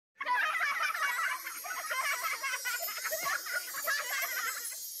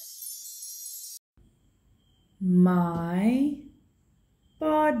My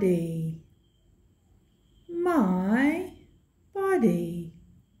body. My body.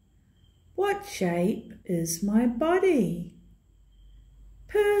 What shape is my body?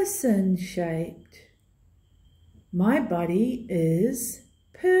 Person-shaped. My body is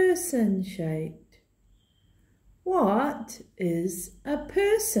person-shaped. What is a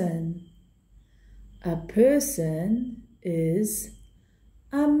person? A person is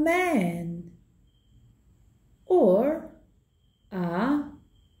a man or a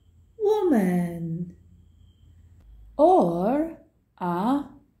woman or a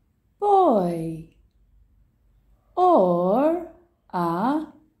boy or a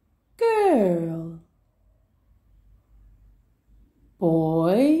girl.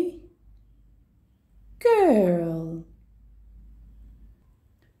 Boy, girl.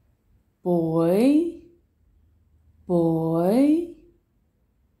 Boy, boy,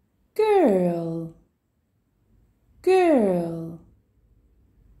 girl, girl.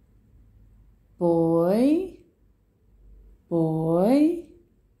 Boy, boy,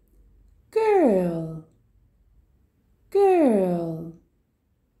 girl, girl.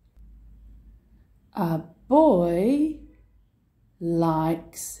 A boy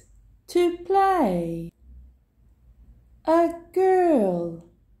likes to play. A girl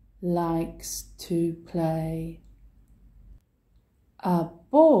likes to play. A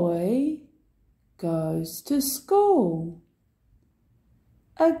boy goes to school.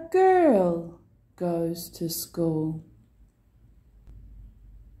 A girl goes to school.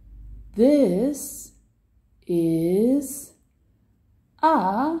 This is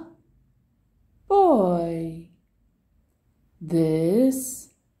a boy. This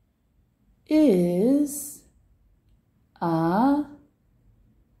is a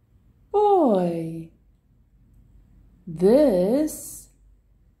boy. This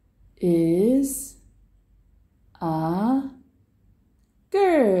is a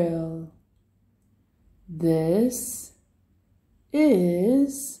girl. This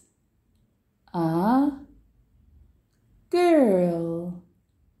is a girl.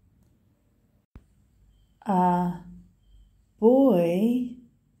 A boy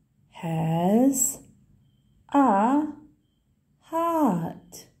has a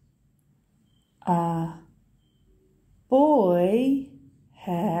heart. A boy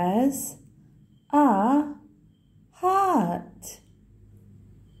has a heart.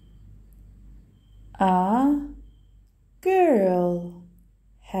 A girl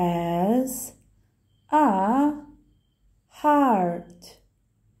has a heart.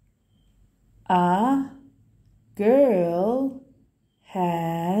 A girl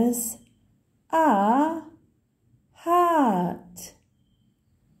has a heart.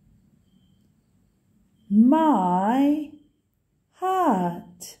 My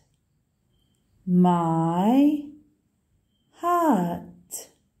heart. My heart.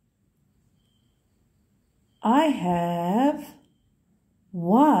 I have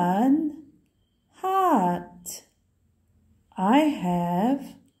one heart. I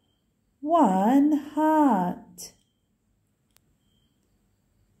have one heart.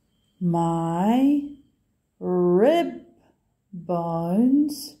 My rib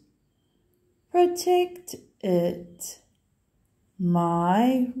bones protect it.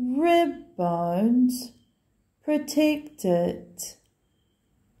 My rib bones protect it.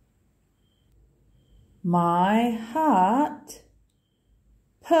 My heart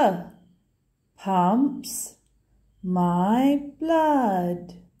pumps my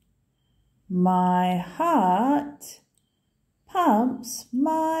blood. My heart pumps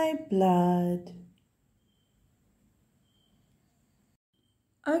my blood.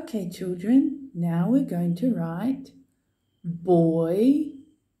 Okay, children, now we're going to write boy,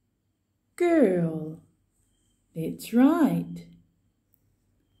 girl. Let's write.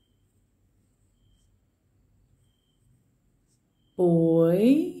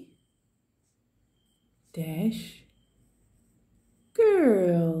 Boy dash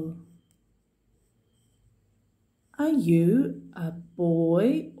girl. Are you a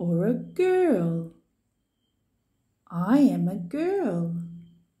boy or a girl? I am a girl.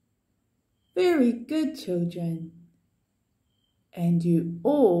 Very good, children. And you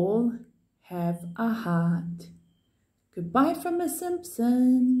all have a heart. Goodbye from Miss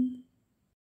Simpson.